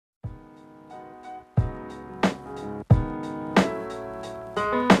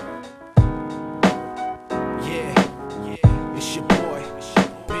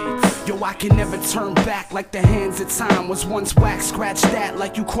I can never turn back like the hands of time. Was once wax, scratch that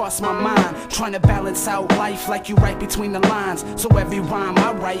like you crossed my mind. Trying to balance out life like you write between the lines. So every rhyme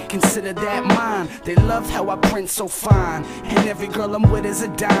I write, consider that mine. They love how I print so fine, and every girl I'm with is a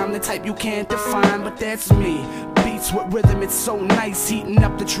dime, the type you can't define, but that's me. Beats with rhythm, it's so nice. Heating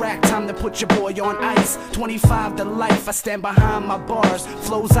up the track, time to put your boy on ice. 25 to life, I stand behind my bars.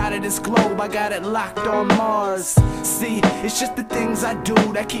 Flows out of this globe, I got it locked on Mars. See, it's just the things I do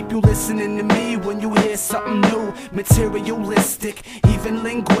that keep you listening to me. When you hear something new, materialistic, even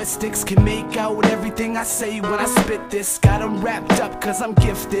linguistics can make out everything I say when I spit this. Got them wrapped up cause I'm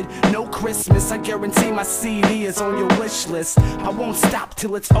gifted. No Christmas, I guarantee my CD is on your wish list. I won't stop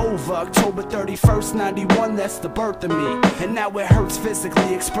till it's over. October 31st, 91, that's the birth of me. And now it hurts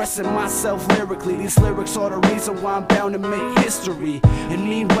physically, expressing myself lyrically. These lyrics are the reason why I'm bound to make history. And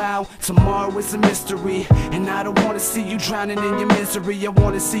meanwhile, tomorrow is a mystery, and I don't wanna see you drowning in your misery. I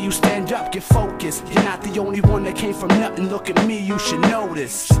wanna see you stand up, get focused. You're not the only one that came from nothing. Look at me, you should know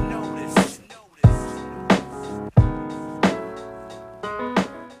this.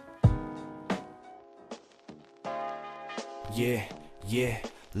 Yeah, yeah,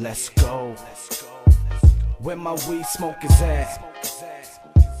 let's go. Where my weed smoke is at,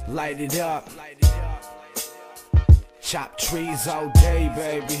 light it up. Chop trees all day,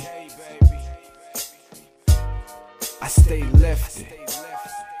 baby. I stay lifted,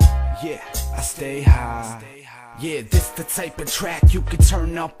 yeah, I stay high. Yeah, this the type of track you can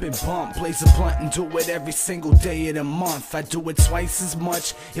turn up and bump. Blaze a blunt and do it every single day of the month. I do it twice as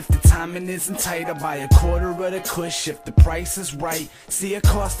much. If the timing isn't tight, I buy a quarter of the kush. If the price is right, see it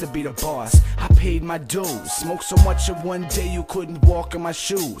cost to be the boss. I paid my dues. Smoked so much in one day you couldn't walk in my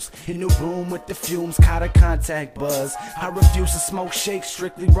shoes. In the room with the fumes, caught a contact buzz. I refuse to smoke shake,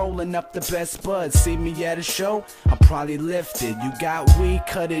 strictly rolling up the best buds. See me at a show, I'm probably lifted. You got weed,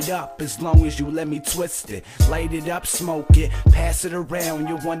 cut it up as long as you let me twist it. Light it up, smoke it, pass it around.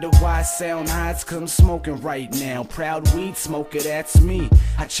 You wonder why I sound high, it's cause I'm smoking right now. Proud weed smoker, that's me.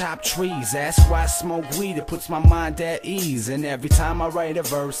 I chop trees, ask why I smoke weed. It puts my mind at ease, and every time I write a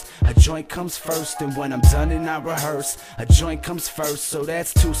verse, a joint comes first. And when I'm done and I rehearse, a joint comes first. So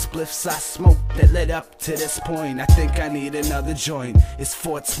that's 2 spliffs I smoked that led up to this point. I think I need another joint. It's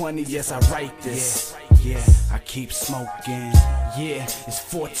 420, yes, I write this. Yeah, I keep smoking. Yeah, it's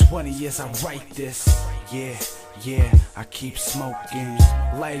 420, yes, I write this. Yeah, yeah, I keep smoking.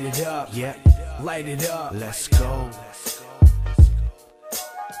 Light it up, yeah, light it up. Let's go.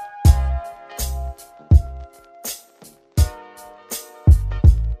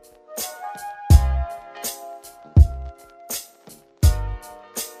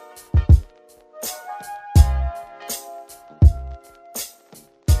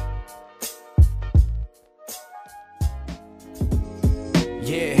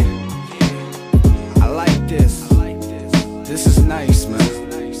 Yeah, I like this. This is nice, man.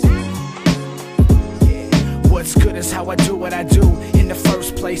 What's good is how I do what I do in the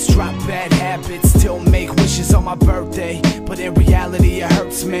first place. Drop bad habits, still make wishes on my birthday. But in reality it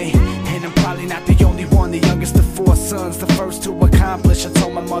hurts me, and I'm probably not the only one. The youngest of 4 sons, the first to accomplish. I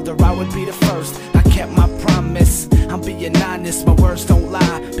told my mother I would be the first. I kept my promise, I'm being honest, my words don't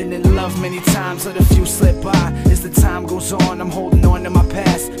lie. Been in love many times, let a few slip by. As the time goes on, I'm holding on to my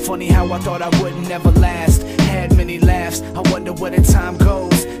past. Funny how I thought I would never last. Had many laughs, I wonder where the time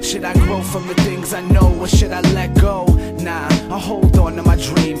goes. Should I grow from the things I know, or should I let go? Nah, I hold on to my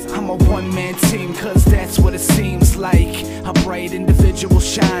dream. I'm a one-man team, cause that's what it seems like. A bright individual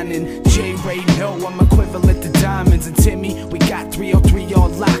shining. J-Ray know I'm equivalent to diamonds. And Timmy, we got 303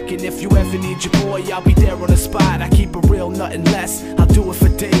 on lock. And if you ever need your boy, I'll be there on the spot. I keep it real, nothing less. I'll do it for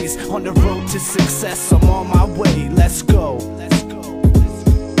days. On the road to success, I'm on my way. Let's go.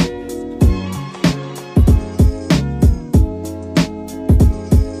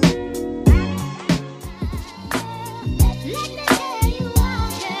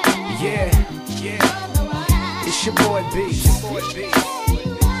 It's your boy Beaatz.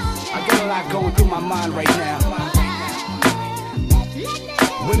 I got a lot going through my mind right now.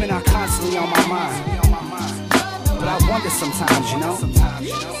 Women are constantly on my mind, but I wonder sometimes, you know.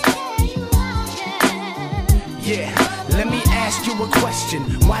 Yeah, let me ask you a question.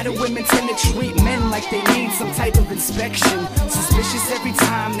 Why do women tend to treat men like they need some type of inspection? Suspicious every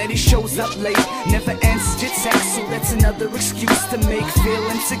time that he shows up late. Never answers your text, so that's another excuse to make feel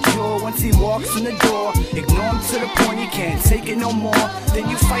insecure once he walks in the door. Ignore him to the point you can't take it no more. Then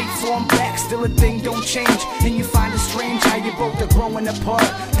you fight for him back, still a thing don't change. And you find it strange how you both are growing apart.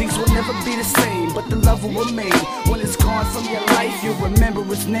 Things will never be the same, but the love will remain. When it's gone from your life, you'll remember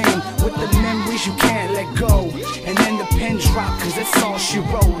his name. With the memories you can't let go, and then the pen drop, cause that's all she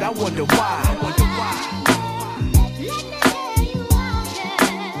wrote. I wonder why.